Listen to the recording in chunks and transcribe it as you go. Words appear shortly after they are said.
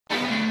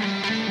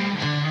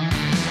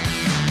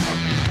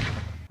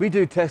We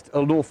do test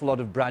an awful lot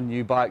of brand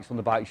new bikes on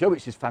the bike show,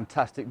 which is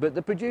fantastic, but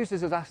the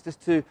producers have asked us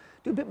to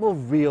do a bit more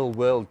real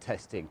world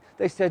testing.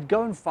 They said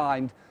go and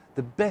find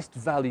the best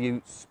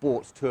value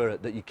sports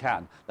tourer that you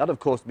can. That of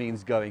course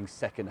means going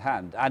second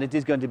hand, and it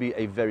is going to be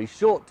a very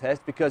short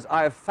test because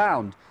I have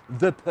found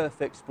the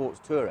perfect sports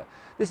tourer.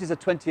 This is a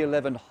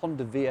 2011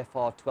 Honda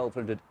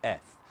VFR1200S.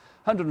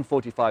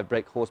 145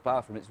 brake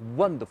horsepower from its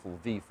wonderful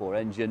V4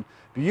 engine,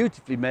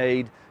 beautifully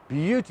made,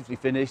 beautifully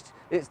finished.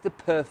 It's the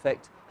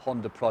perfect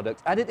Honda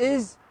product, and it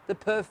is the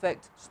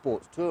perfect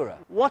sports tourer.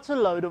 What's a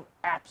load of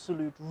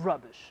absolute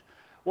rubbish?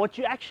 What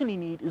you actually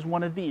need is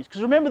one of these,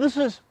 because remember, this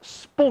is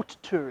sport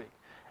touring,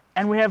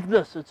 and we have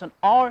this. It's an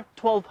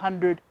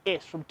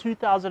R1200S from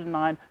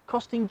 2009,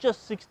 costing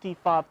just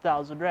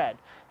 65,000 Rand,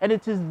 and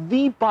it is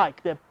the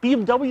bike that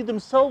BMW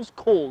themselves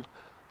called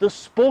the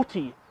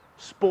sporty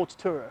sports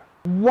tourer.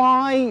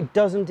 Why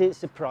doesn't it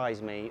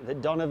surprise me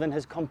that Donovan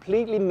has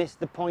completely missed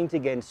the point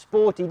again?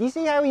 Sporty. Do you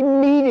see how he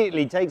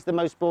immediately takes the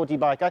most sporty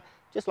bike? I'd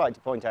just like to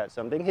point out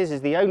something. His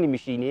is the only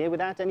machine here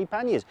without any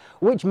panniers,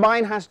 which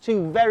mine has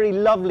two very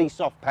lovely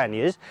soft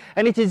panniers,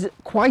 and it is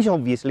quite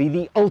obviously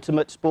the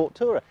ultimate sport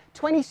tourer.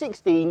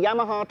 2016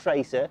 Yamaha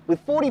Tracer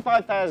with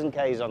 45,000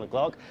 Ks on the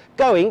clock,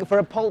 going for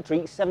a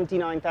paltry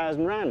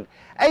 79,000 Rand.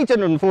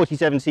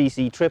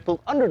 847cc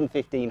triple,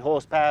 115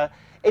 horsepower.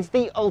 It's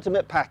the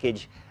ultimate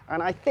package,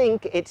 and I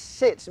think it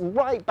sits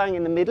right bang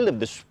in the middle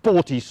of the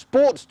sporty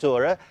sports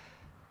tourer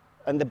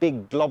and the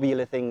big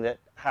globular thing that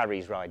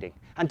Harry's riding.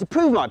 And to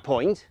prove my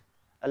point,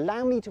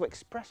 allow me to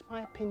express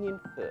my opinion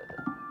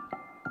further.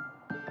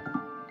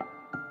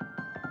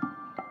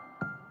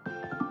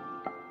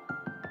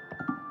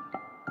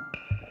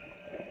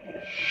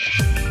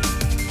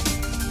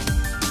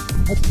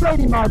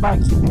 Upgrading my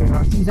bike's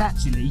superiority is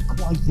actually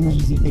quite an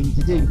easy thing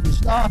to do. For a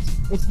start,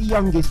 it's the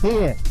youngest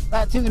here,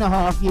 about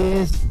 2.5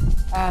 years,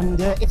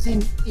 and it's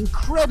in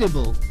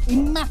incredible,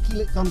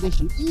 immaculate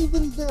condition,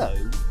 even though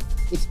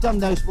it's done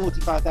those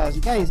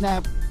 45,000 Ks.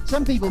 Now,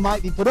 some people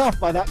might be put off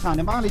by that kind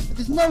of mileage, but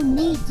there's no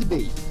need to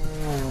be.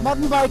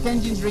 Modern bike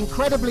engines are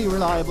incredibly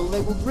reliable. They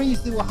will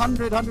breeze through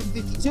 100,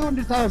 150,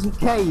 200,000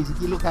 Ks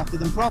if you look after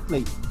them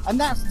properly. And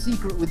that's the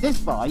secret with this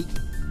bike.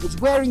 It's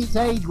wearing its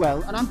age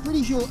well, and I'm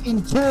pretty sure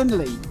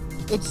internally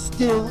it's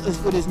still as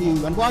good as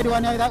new. And why do I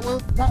know that? Well,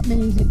 that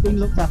means it's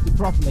been looked after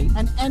properly.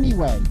 And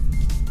anyway,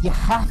 you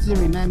have to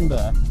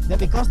remember that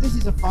because this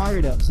is a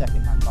fired up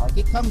second-hand bike,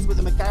 it comes with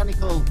a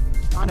mechanical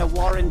kind of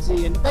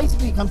warranty, and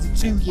basically it comes with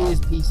 2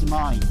 years peace of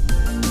mind.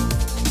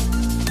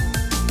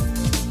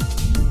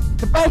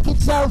 The bike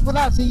itself, well,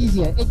 that's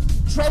easier. It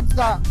treads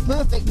that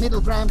perfect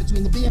middle ground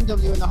between the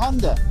BMW and the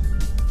Honda.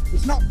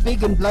 It's not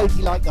big and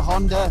bloaty like the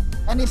Honda,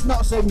 and it's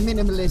not so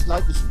minimalist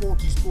like the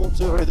sporty sport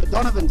tourer that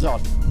Donovan's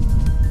on.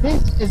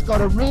 This has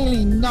got a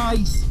really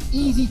nice,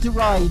 easy to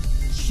ride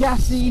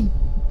chassis.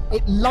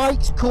 It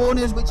likes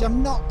corners, which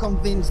I'm not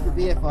convinced the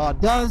VFR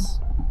does.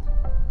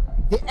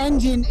 The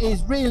engine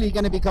is really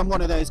going to become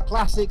one of those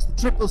classics, the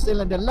triple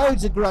cylinder,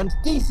 loads of grunt,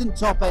 decent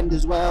top end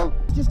as well.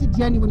 It's just a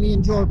genuinely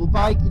enjoyable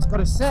bike. It's got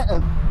a set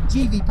of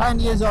GV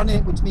panniers on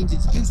it, which means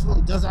it's useful.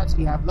 It does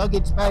actually have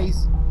luggage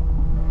space.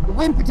 The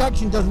wind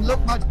protection doesn't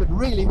look much, but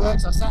really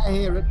works. I sat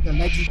here at,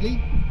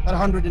 allegedly, at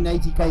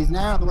 180 Ks an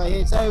hour on the way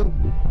here. So,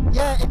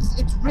 yeah,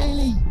 it's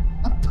really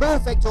a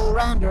perfect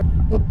all-rounder.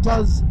 It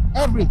does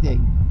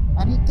everything,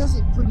 and it does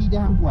it pretty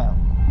damn well.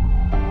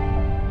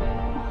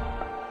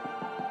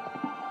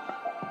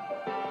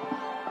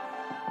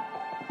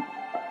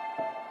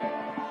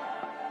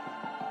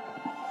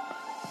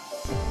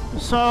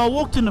 So I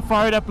walked in the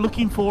Fired Up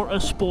looking for a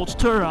sports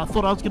tourer. I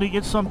thought I was going to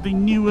get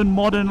something new and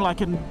modern, like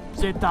an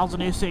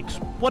Z1000SX,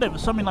 whatever,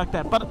 something like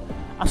that. But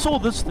I saw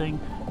this thing,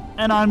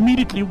 and I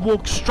immediately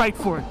walked straight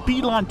for it,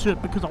 beeline to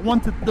it, because I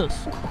wanted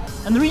this.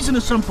 And the reason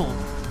is simple.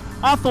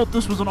 I thought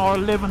this was an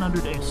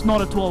R1100S, not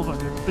a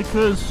 1200,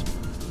 because,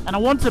 and I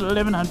wanted an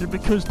 1100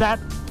 because the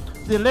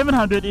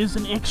 1100 is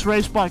an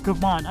ex-race bike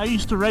of mine. I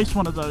used to race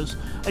one of those.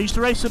 I used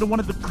to race it in one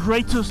of the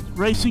greatest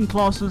racing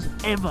classes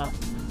ever,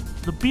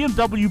 the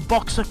BMW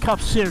Boxer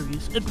Cup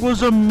Series. It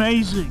was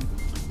amazing.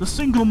 The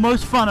single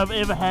most fun I've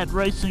ever had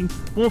racing,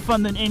 more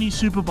fun than any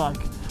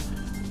superbike.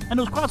 And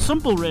it was quite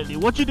simple really.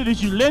 What you did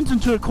is you leant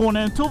into a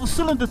corner until the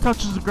cylinder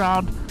touches the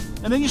ground,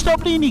 and then you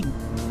stop leaning.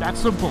 That's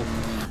simple.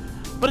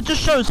 But it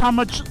just shows how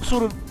much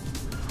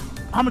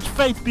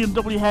faith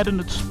BMW had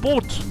in its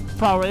sports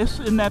prowess,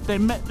 in that they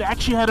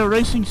actually had a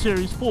racing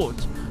series for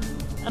it.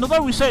 And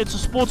although we say it's a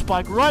sports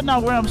bike, right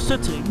now where I'm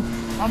sitting,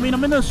 I mean,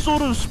 I'm in a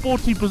sort of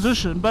sporty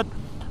position, but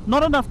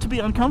not enough to be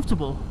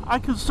uncomfortable. I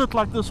could sit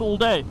like this all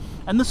day.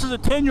 And this is a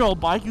 10-year-old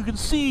bike. You can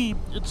see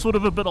it's sort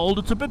of a bit old.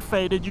 It's a bit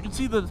faded. You can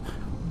see the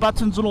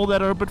buttons and all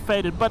that are a bit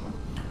faded. But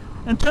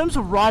in terms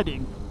of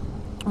riding,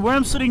 where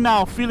I'm sitting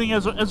now, feeling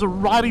as a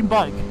riding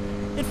bike,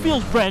 it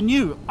feels brand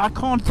new. I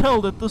can't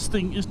tell that this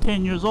thing is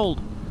 10 years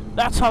old.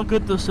 That's how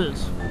good this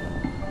is.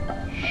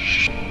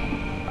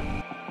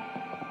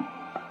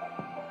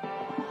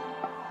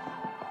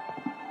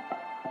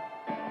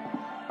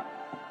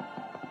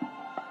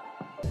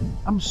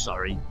 I'm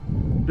sorry,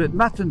 but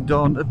Matt and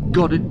Don have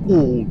got it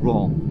all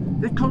wrong.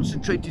 They've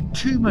concentrated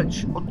too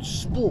much on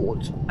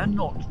sport and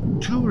not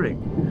touring,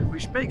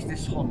 which makes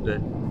this Honda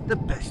the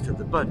best of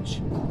the bunch,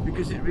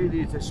 because it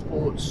really is a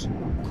sports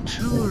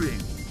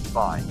touring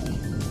bike.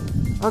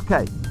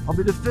 Okay, I'll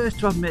be the first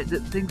to admit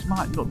that things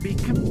might not be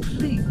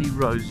completely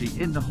rosy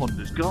in the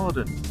Honda's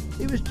garden.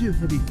 It was too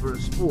heavy for a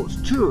sports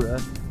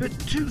tourer, but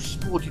too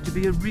sporty to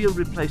be a real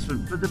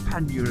replacement for the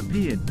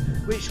Pan-European,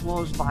 which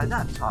was by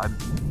that time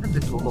a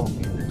little long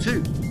in the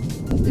tooth.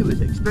 It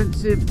was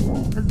expensive,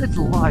 a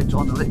little light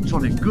on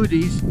electronic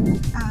goodies,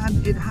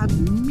 and it had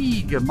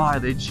meagre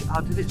mileage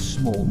out of its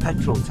small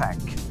petrol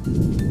tank.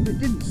 It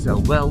didn't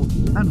sell well,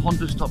 and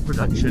Honda stopped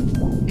production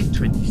in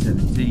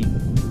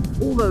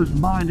 2017. All those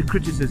minor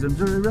criticisms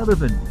are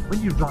irrelevant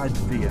when you ride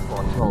the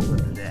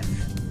VFR1200S.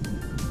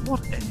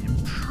 What an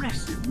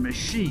impressive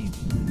machine!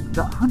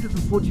 That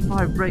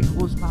 145 brake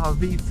horsepower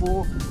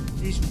V4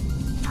 is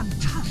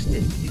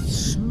fantastic.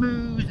 It's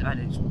smooth and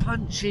it's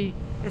punchy.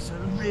 It's a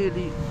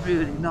really,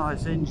 really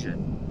nice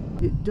engine.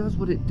 It does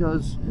what it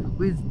does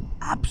with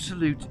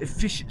absolute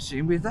efficiency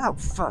and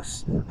without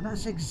fuss, and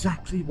that's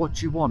exactly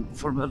what you want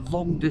from a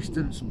long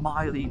distance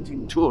mile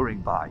eating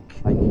touring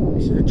bike.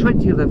 This is a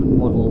 2011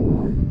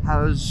 model,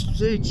 has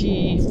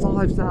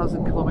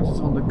 35,000 kilometers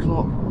on the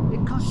clock.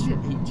 It costs you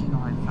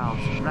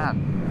 89,000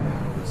 rand.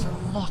 It's a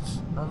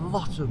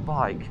lot of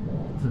bike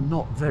for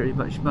not very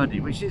much money,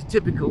 which is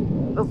typical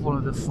of one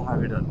of the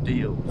fire it up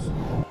deals.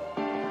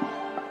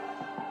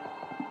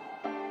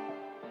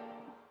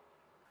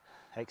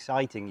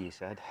 Exciting, you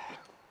said.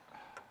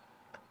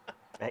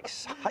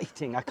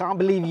 Exciting. I can't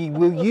believe you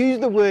will use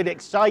the word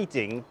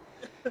exciting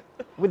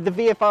with the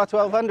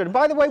VFR1200.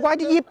 By the way, why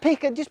did you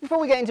pick it, just before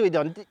we get into it,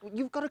 Don,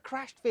 you've got a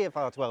crashed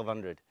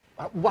VFR1200.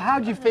 Well, how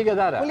did you figure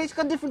that out? Well, it's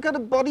got different kind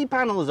of body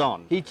panels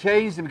on. He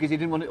changed them because he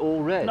didn't want it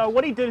all red. No,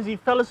 what he did is he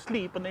fell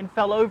asleep and then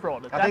fell over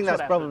on it. I think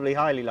that's probably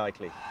highly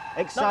likely.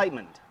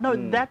 Excitement. No,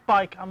 that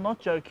bike, I'm not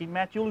joking,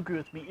 Matt, you'll agree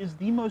with me, is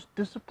the most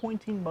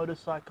disappointing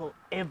motorcycle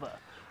ever.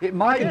 It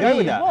might be, go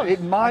with that.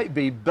 It might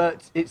be,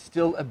 but it's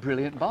still a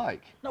brilliant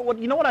bike. No,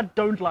 you know what I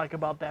don't like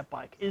about that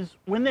bike is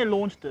when they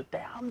launched it, they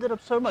hummed it up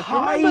so much.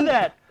 Remember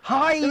that?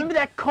 Remember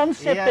that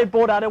concept they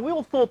brought out, and we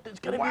all thought it's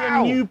going to be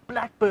a new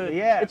Blackbird.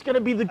 Yeah. It's going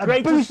to be the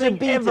greatest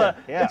thing ever.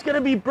 Yeah. It's going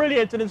to be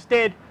brilliant, and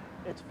instead,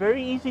 it's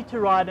very easy to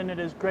ride and it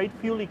has great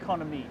fuel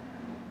economy.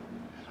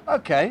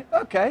 Okay,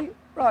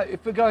 right.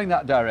 If we're going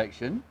that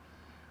direction,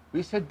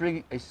 we said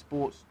bring a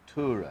sports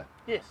tourer.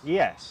 Yes.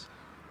 Yes.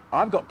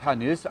 I've got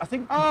panniers. I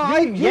think.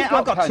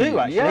 I've got panniers. two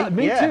actually. Yeah,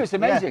 me too. It's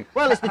amazing. Yeah.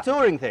 Well, it's the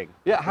touring thing.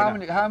 Yeah.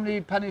 How many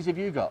panniers have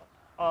you got?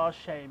 Oh,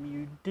 shame,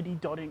 you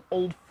diddy-dotting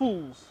old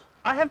fools.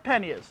 I have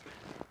panniers.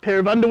 Pair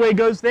of underwear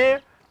goes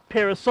there.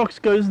 Pair of socks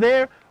goes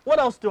there. What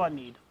else do I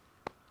need?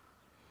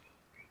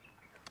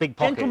 Big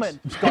pockets. Gentlemen.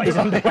 He's got his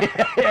underwear.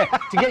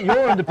 To get your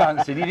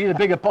underpants in, you need a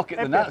bigger pocket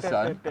than that,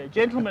 son.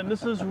 Gentlemen,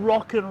 this is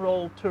rock and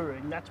roll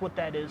touring. That's what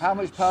that is. How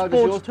much power does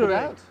yours put touring.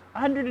 out?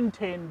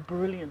 110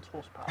 brilliant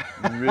horsepower.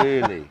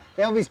 Really?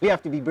 They obviously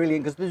have to be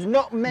brilliant because there's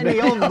not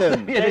many of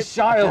them. Yeah, the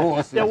Shire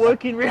horses. They're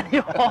working really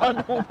hard.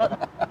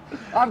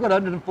 I've got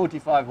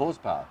 145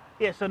 horsepower.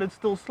 Yes, and it's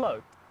still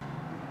slow.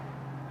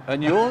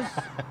 And yours?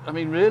 I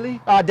mean, really?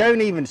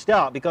 Don't even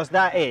start, because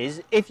that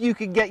is, if you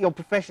could get your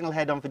professional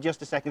head on for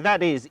just a second,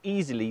 that is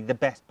easily the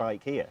best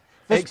bike here.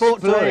 For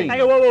sport touring.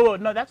 Hey, whoa.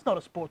 No, that's not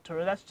a sport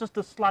tourer. That's just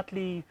a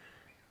slightly...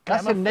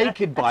 That's a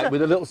naked bike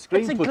with a little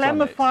screen put on it. It's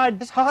a glamified...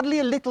 There's hardly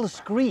a little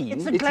screen.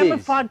 It's a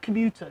glamified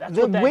commuter. That's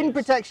the what that wind is.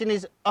 protection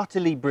is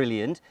utterly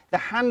brilliant. The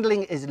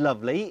handling is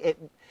lovely.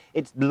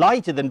 It's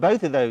lighter than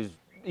both of those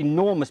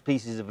enormous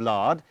pieces of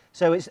lard,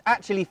 so it's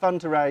actually fun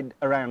to ride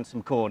around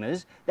some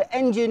corners. The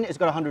engine has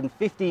got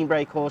 115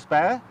 brake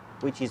horsepower,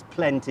 which is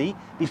plenty,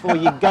 before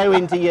you go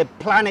into your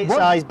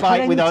planet-sized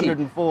bike with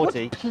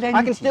 140.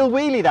 I can still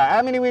wheelie that.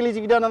 How many wheelies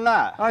have you done on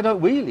that? I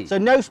don't wheelie. So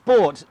no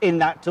sports in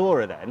that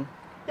tourer then.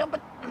 Yeah, but...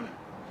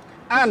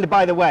 And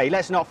by the way,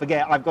 let's not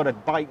forget, I've got a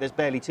bike that's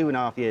barely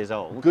 2.5 years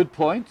old. Good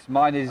point.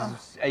 Mine is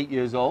 8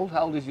 years old.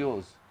 How old is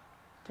yours?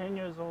 10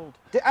 years old.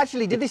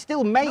 Actually, did they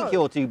still make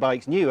your two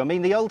bikes new? I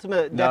mean, the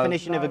ultimate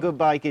definition of a good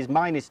bike is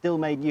mine is still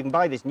made, you can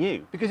buy this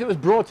new. Because it was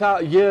brought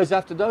out years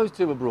after those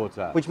two were brought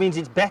out. Which means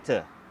it's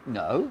better.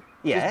 No.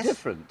 Yes. It's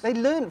different. They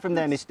learned from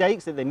their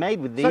mistakes that they made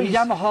with these. So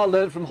Yamaha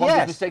learned from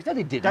Honda's mistakes? No,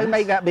 they didn't. Don't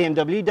make that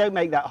BMW, don't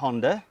make that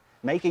Honda.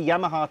 Make a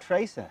Yamaha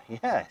Tracer,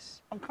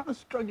 yes. I'm kind of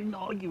struggling to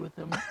argue with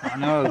him. I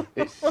know,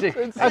 it's sick.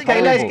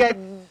 Okay, let's get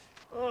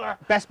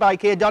best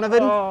bike here,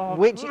 Donovan.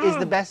 Which is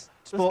the best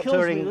sport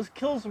touring? This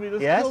kills me,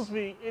 this Yes? kills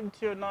me.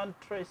 MT-09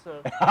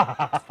 Tracer.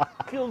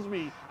 Kills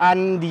me.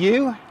 And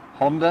you?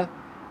 Honda.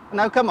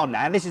 No, come on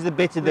now. This is the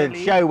bit of the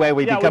Really? show where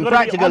we Yeah, become we've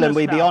gotta be practical and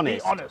we honest be now,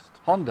 honest. Be honest.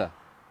 Honda.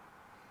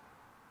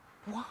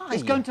 Why?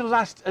 It's going to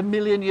last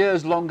 1,000,000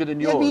 years longer than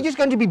yours. Yeah, but you're just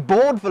going to be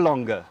bored for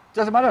longer.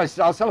 Doesn't matter,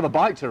 I'll sell them a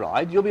bike to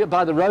ride. You'll be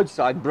by the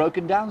roadside,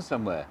 broken down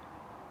somewhere.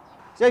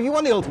 So if you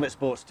want the ultimate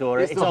sports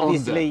tourer, It's it's the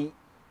obviously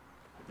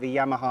the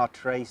Yamaha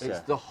Tracer.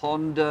 It's the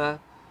Honda.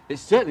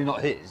 It's certainly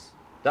not his.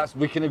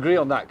 We can agree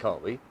on that,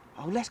 can't we?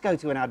 Oh, let's go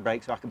to an ad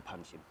break so I can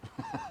punch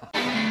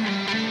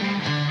him.